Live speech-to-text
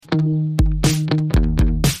You're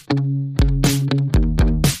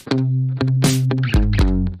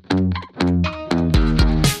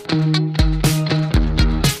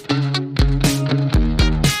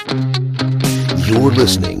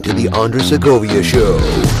listening to The Andres Segovia Show.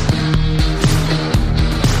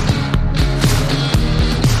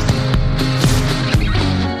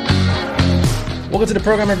 Welcome to the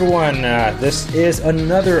program, everyone. This is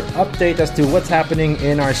another update as to what's happening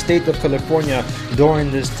in our state of California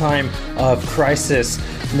during this time of crisis.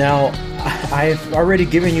 Now, I've already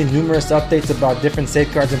given you numerous updates about different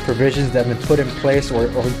safeguards and provisions that have been put in place or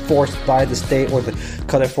enforced by the state or the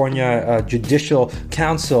California Judicial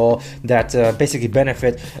Council that basically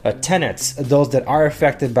benefit tenants, those that are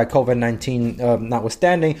affected by COVID-19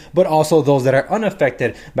 notwithstanding, but also those that are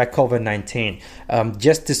unaffected by COVID-19.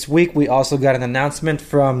 Just this week, we also got an announcement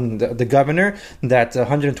from the governor that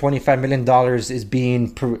 $125 million is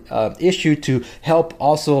being issued to help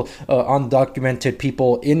also undocumented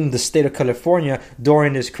people in the state of California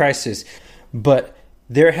during this crisis. But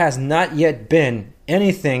there has not yet been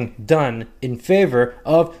anything done in favor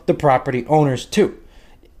of the property owners too.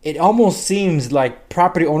 It almost seems like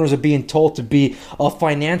property owners are being told to be a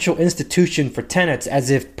financial institution for tenants, as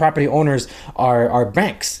if property owners are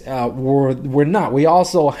banks. We're not. We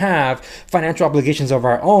also have financial obligations of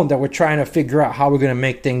our own that we're trying to figure out how we're going to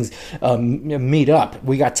make things meet up.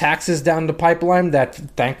 We got taxes down the pipeline that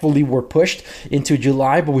thankfully were pushed into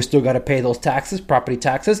July, but we still got to pay those taxes, property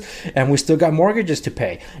taxes, and we still got mortgages to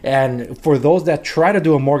pay. And for those that try to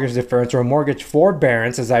do a mortgage deference or a mortgage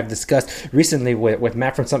forbearance, as I've discussed recently with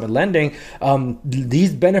Matt from Summit Lending,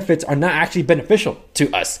 these benefits are not actually beneficial to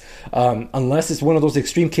us unless it's one of those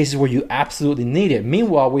extreme cases where you absolutely need it.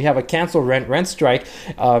 Meanwhile, we have a cancel rent strike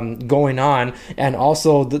going on, and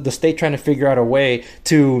also the state trying to figure out a way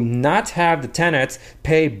to not have the tenants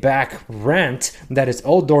pay back rent that is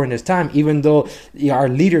owed during this time, even though our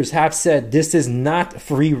leaders have said this is not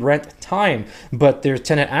free rent time. But there's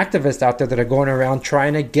tenant activists out there that are going around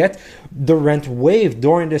trying to get the rent waived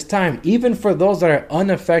during this time, even for those that are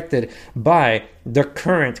unaffected by the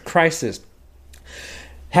current crisis.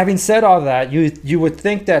 Having said all that, you would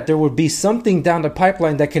think that there would be something down the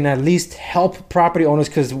pipeline that can at least help property owners,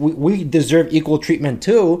 because we deserve equal treatment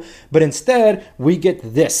too, but instead we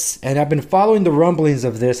get this. And I've been following the rumblings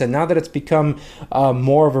of this, and now that it's become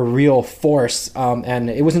more of a real force, and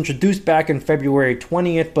it was introduced back in February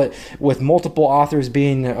 20th, but with multiple authors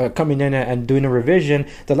being coming in and doing a revision,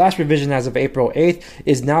 the last revision as of April 8th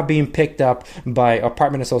is now being picked up by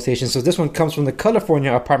apartment associations. So this one comes from the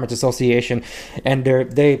California Apartment Association, and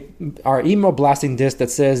they are email blasting this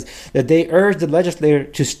that says that they urge the legislature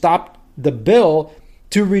to stop the bill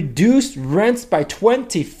to reduce rents by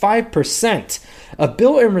 25%. A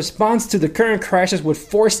bill in response to the current crisis would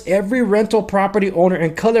force every rental property owner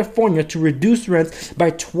in California to reduce rents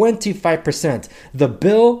by 25%. The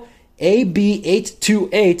bill, AB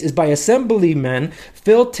 828, is by Assemblyman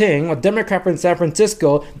Phil Ting, a Democrat from San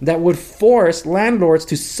Francisco, that would force landlords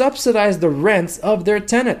to subsidize the rents of their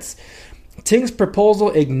tenants. Ting's proposal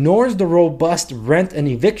ignores the robust rent and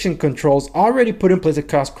eviction controls already put in place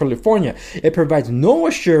across California. It provides no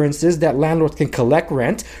assurances that landlords can collect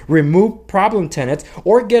rent, remove problem tenants,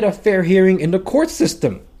 or get a fair hearing in the court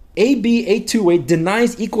system. AB 828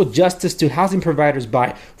 denies equal justice to housing providers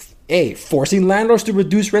by A, forcing landlords to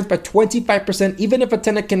reduce rents by 25% even if a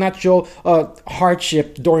tenant cannot show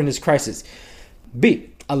hardship during this crisis. B,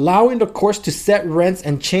 allowing the courts to set rents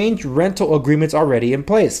and change rental agreements already in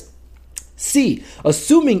place. C,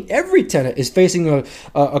 assuming every tenant is facing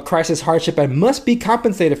a crisis hardship and must be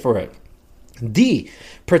compensated for it. D,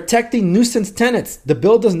 protecting nuisance tenants. The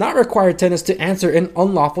bill does not require tenants to answer an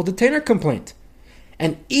unlawful detainer complaint.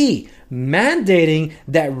 And E, mandating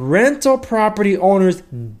that rental property owners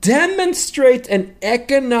demonstrate an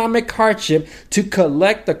economic hardship to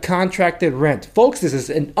collect the contracted rent. Folks, this is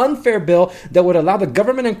an unfair bill that would allow the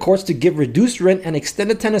government and courts to give reduced rent and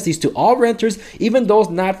extended tenancies to all renters, even those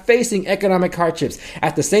not facing economic hardships.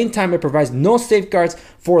 At the same time, it provides no safeguards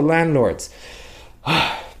for landlords.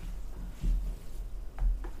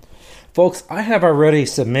 Folks, I have already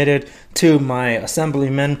submitted to my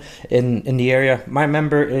assemblyman in the area. My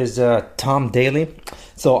member is Tom Daly,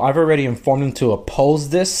 so I've already informed him to oppose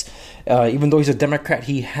this. Even though he's a Democrat,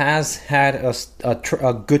 he has had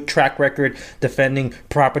a good track record defending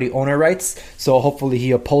property owner rights, so hopefully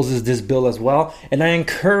he opposes this bill as well. And I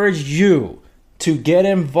encourage you to get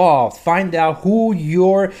involved. Find out who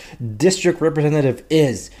your district representative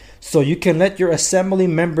is. so you can let your assembly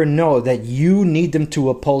member know that you need them to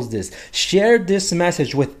oppose this. Share this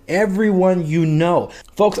message with everyone you know.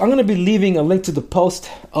 Folks, I'm going to be leaving a link to the post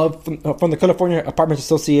from the California Apartments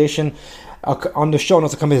Association on the show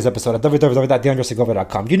notes accompanying this episode at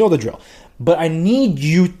www.deandresegovia.com. You know the drill. But I need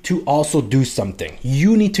you to also do something.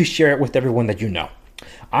 You need to share it with everyone that you know.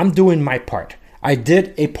 I'm doing my part. I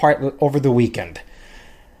did a part over the weekend.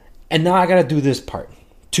 And now I got to do this part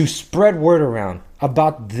to spread word around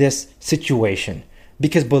about this situation.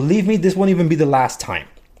 Because believe me, this won't even be the last time.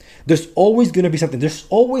 There's always going to be something. There's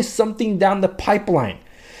always something down the pipeline.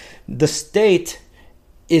 The state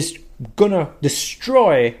is going to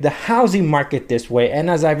destroy the housing market this way. And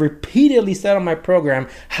as I've repeatedly said on my program,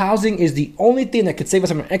 housing is the only thing that could save us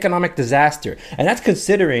from an economic disaster. And that's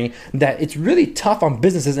considering that it's really tough on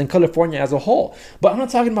businesses in California as a whole. But I'm not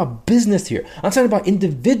talking about business here. I'm talking about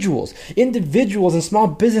individuals and small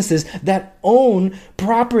businesses that own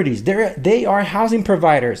properties. They are housing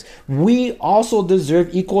providers. We also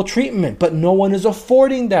deserve equal treatment, but no one is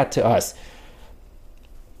affording that to us.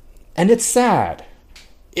 And it's sad.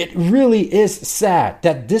 It really is sad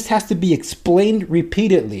that this has to be explained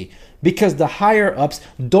repeatedly because the higher ups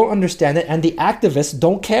don't understand it and the activists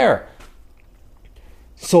don't care.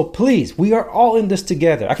 So please, we are all in this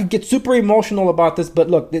together. I could get super emotional about this, but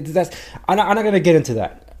look, I'm not going to get into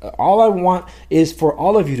that. All I want is for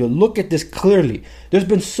all of you to look at this clearly. There's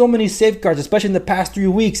been so many safeguards, especially in the past 3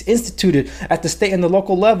 weeks, instituted at the state and the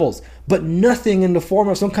local levels, but nothing in the form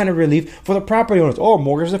of some kind of relief for the property owners. Oh,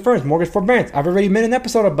 mortgage deference, mortgage forbearance. I've already made an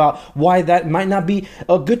episode about why that might not be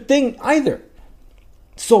a good thing either.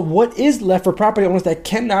 So what is left for property owners that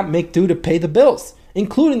cannot make due to pay the bills,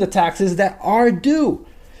 including the taxes that are due?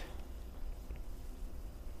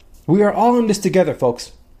 We are all in this together,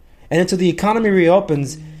 folks. And until the economy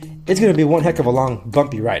reopens, it's going to be one heck of a long,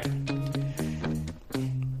 bumpy ride.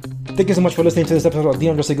 Thank you so much for listening to this episode of The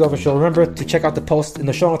Andre Segovia Show. Remember to check out the post in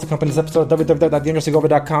the show notes to accompany this episode,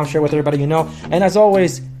 www.theandresegovia.com. Share with everybody you know. And as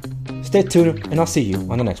always, stay tuned, and I'll see you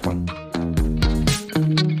on the next one.